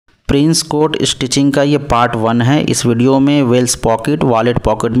Prince coat stitching का ये part 1 है। इस वीडियो में वेल्स पॉकेट, वॉलेट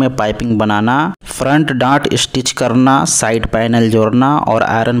पॉकेट में पाइपिंग बनाना, फ्रंट डांट स्टिच करना, साइड पैनल जोड़ना और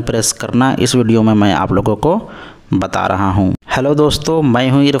आयरन प्रेस करना, इस वीडियो में मैं आप लोगों को बता रहा हूँ। हेलो दोस्तों, मैं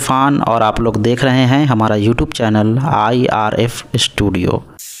हूँ इरफान और आप लोग देख रहे हैं हमारा यूट्यूब चैनल IRF स्टूडियो।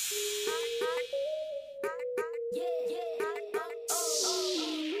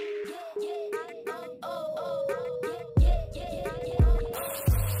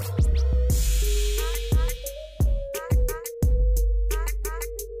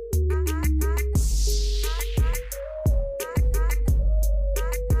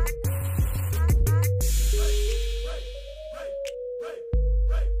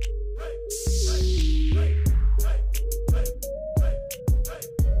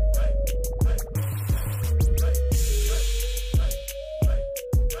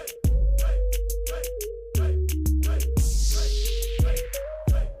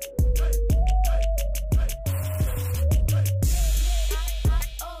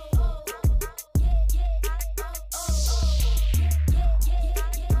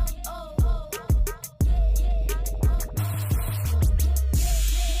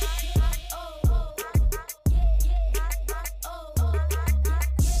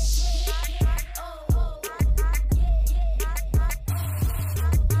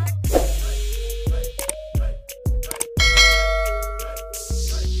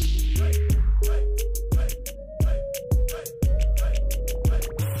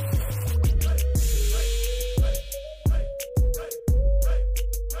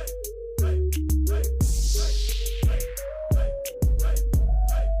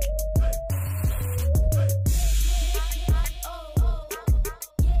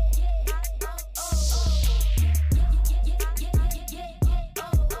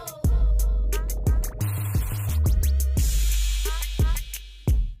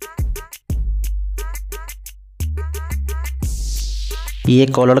 ये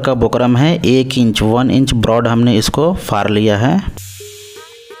कॉलर का बुकरम है, 1 इंच 1 इंच ब्रॉड हमने इसको फाड़ लिया है।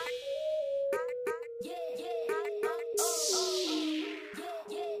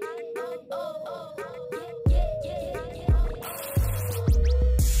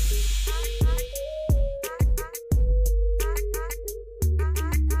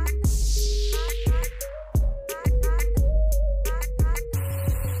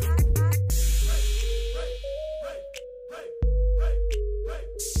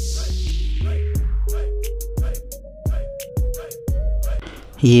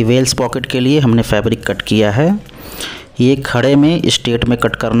 ये वेल्स पॉकेट के लिए हमने फैब्रिक कट किया है। ये खड़े में स्ट्रेट में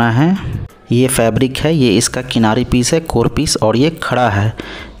कट करना है। ये फैब्रिक है, ये इसका किनारी पीस है, कोर पीस, और ये खड़ा है,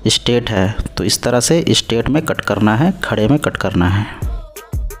 स्ट्रेट है। तो इस तरह से स्ट्रेट में कट करना है, खड़े में कट करना है।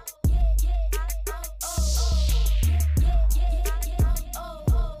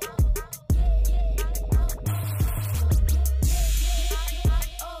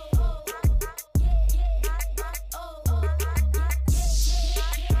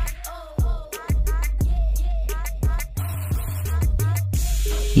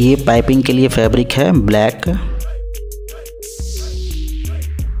 ये पाइपिंग के लिए फैब्रिक है ब्लैक।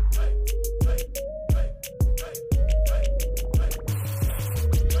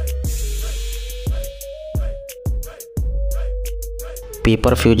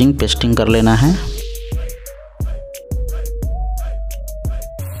 पेपर फ्यूजिंग पेस्टिंग कर लेना है।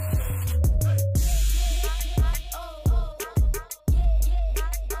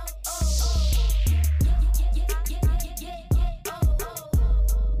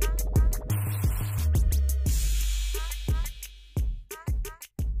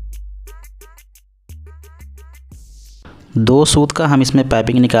 दो सूत का हम इसमें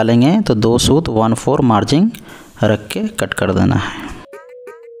पाइपिंग निकालेंगे, तो 2 सूत 1/4 मार्जिन रख के कट कर देना है।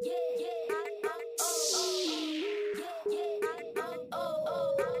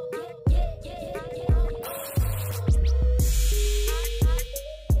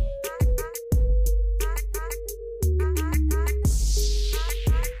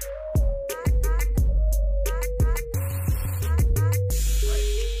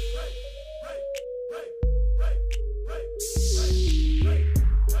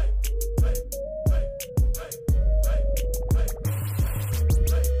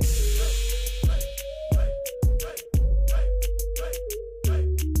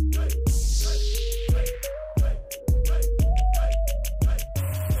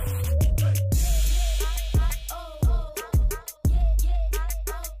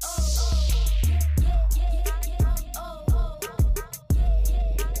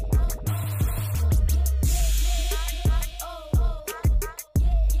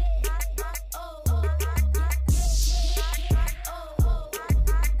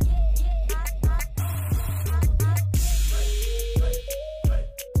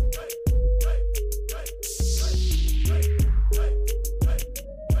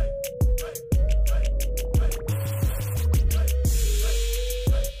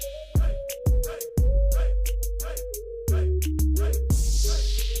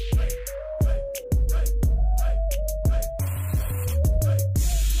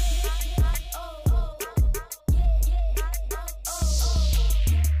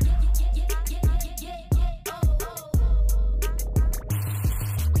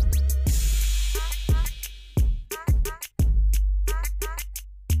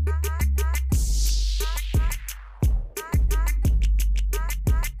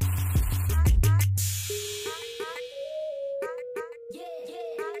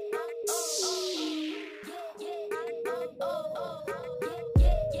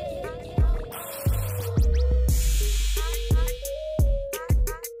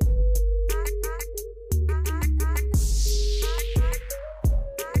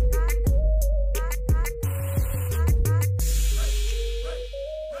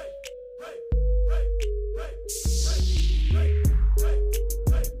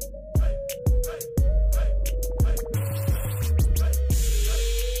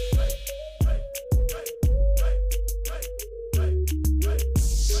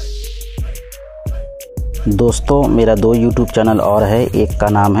 दोस्तों मेरा 2 यूट्यूब चैनल और है। एक का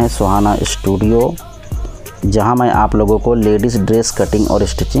नाम है सुहाना स्टूडियो, जहां मैं आप लोगों को लेडीज़ ड्रेस कटिंग और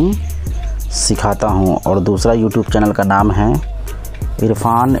स्टिचिंग सिखाता हूं, और दूसरा यूट्यूब चैनल का नाम है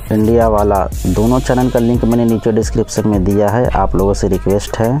इरफान इंडिया वाला। दोनों चैनल का लिंक मैंने नीचे डिस्क्रिप्शन में दिया है। आप लोगों से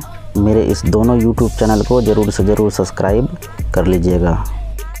रिक्वेस्ट है मेरे इस दोनों यूट्यूब चैनल को ज़रूर से ज़रूर सब्सक्राइब कर लीजिएगा।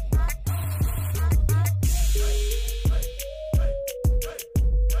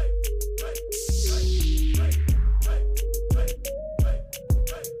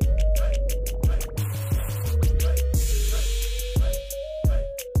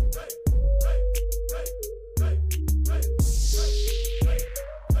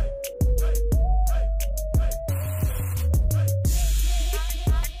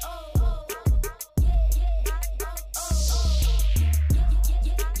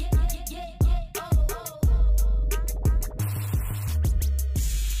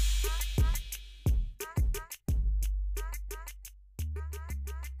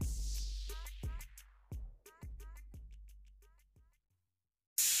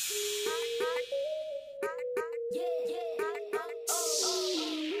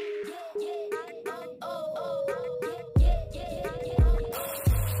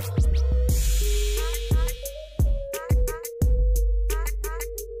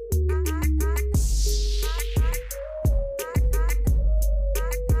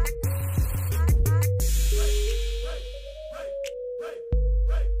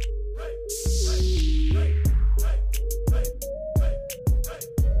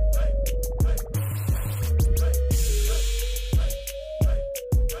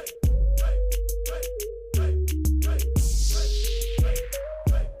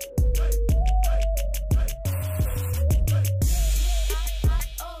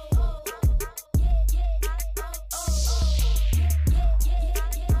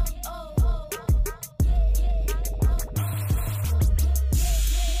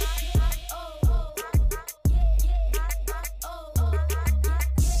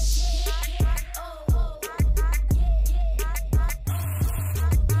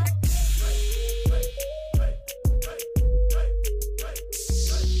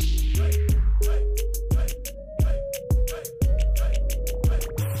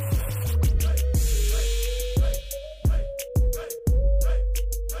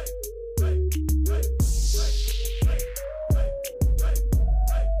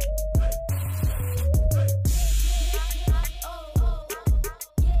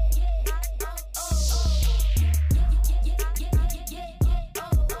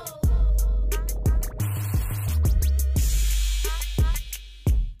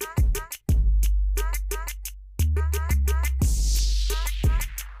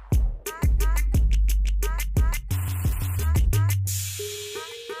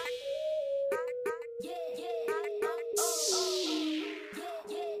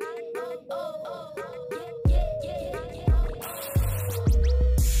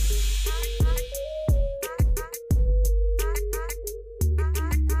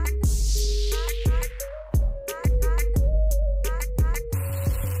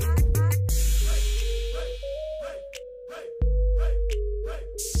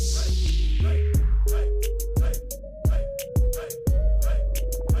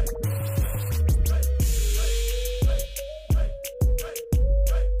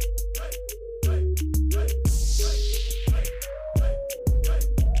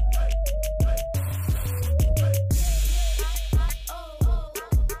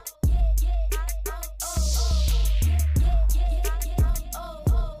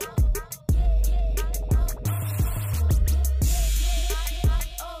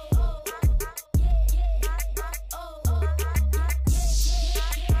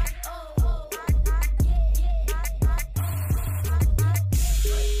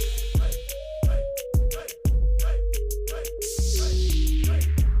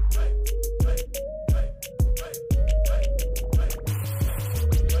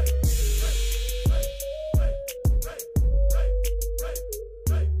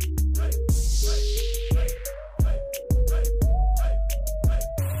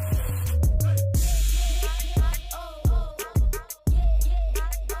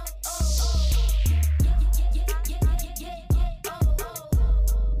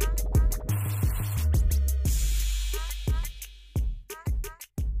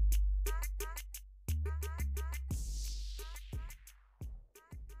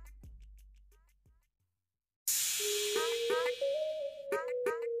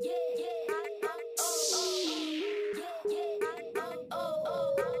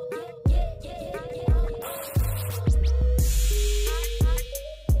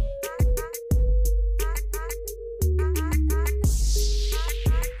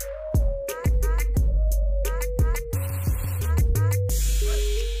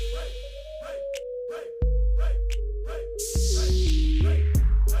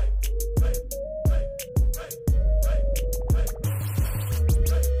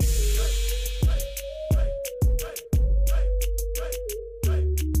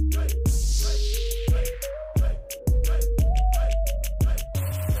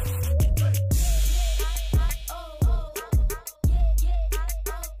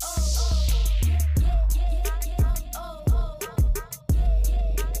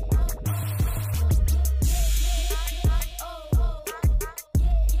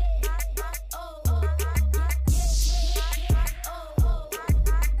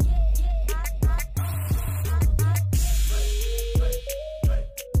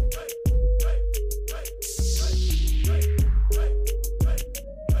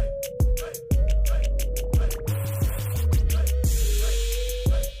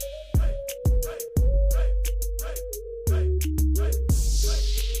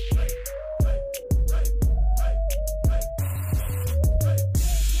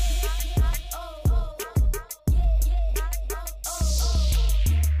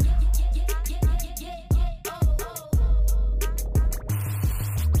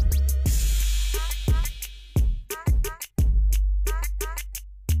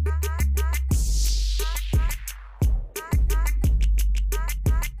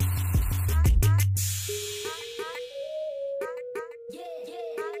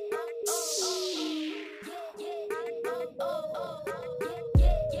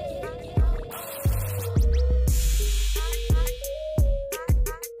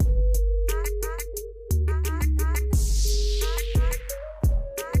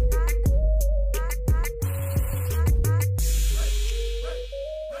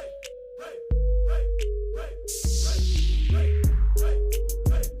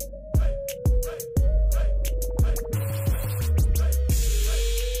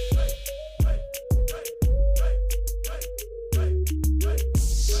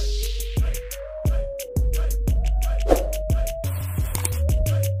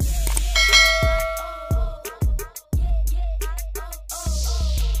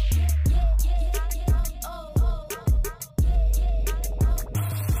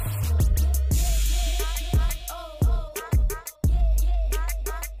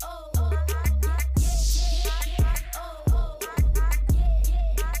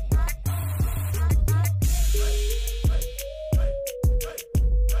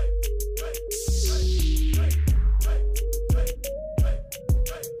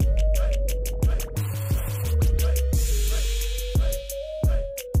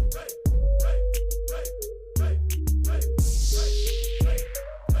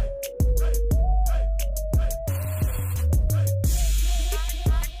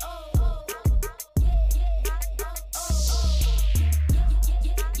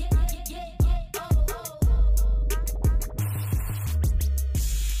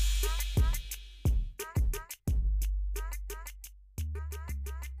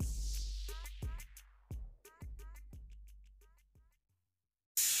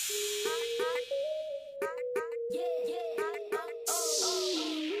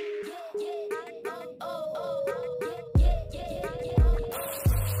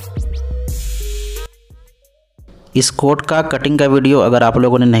 इस कोट का कटिंग का वीडियो अगर आप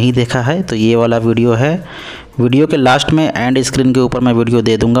लोगों ने नहीं देखा है तो ये वाला वीडियो है। वीडियो के लास्ट में एंड स्क्रीन के ऊपर मैं वीडियो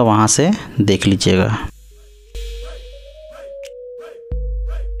दे दूंगा, वहाँ से देख लीजिएगा।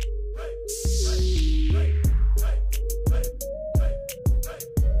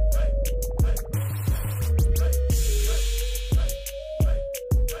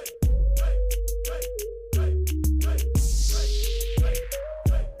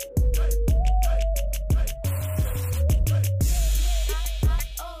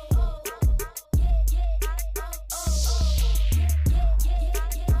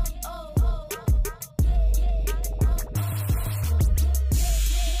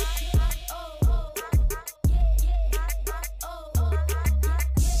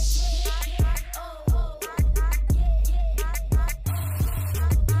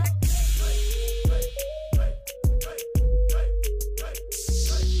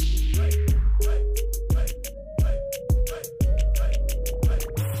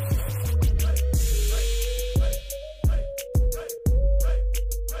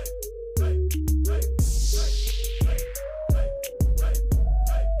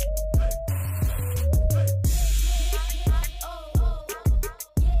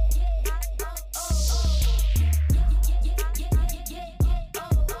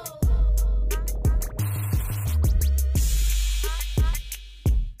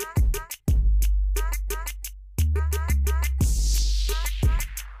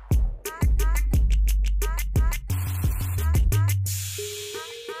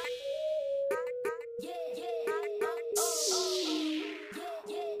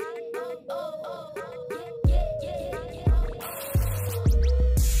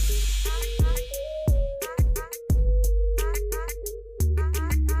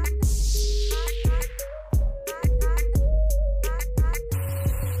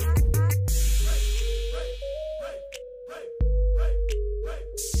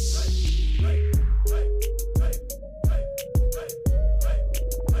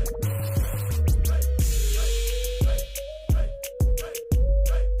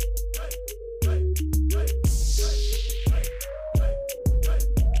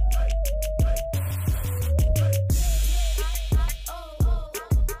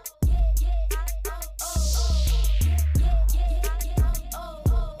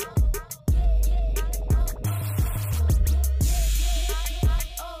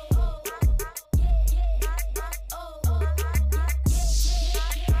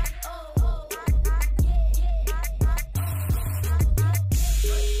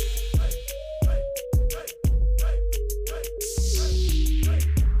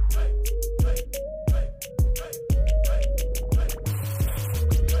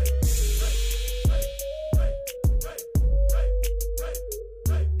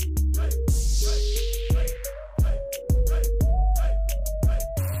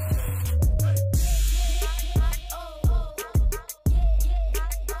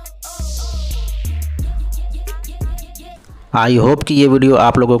 आई होप कि ये वीडियो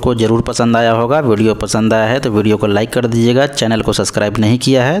आप लोगों को ज़रूर पसंद आया होगा। वीडियो पसंद आया है तो वीडियो को लाइक कर दीजिएगा। चैनल को सब्सक्राइब नहीं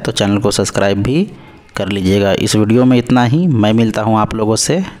किया है तो चैनल को सब्सक्राइब भी कर लीजिएगा। इस वीडियो में इतना ही। मैं मिलता हूँ आप लोगों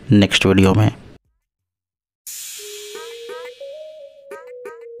से नेक्स्ट वीडियो में।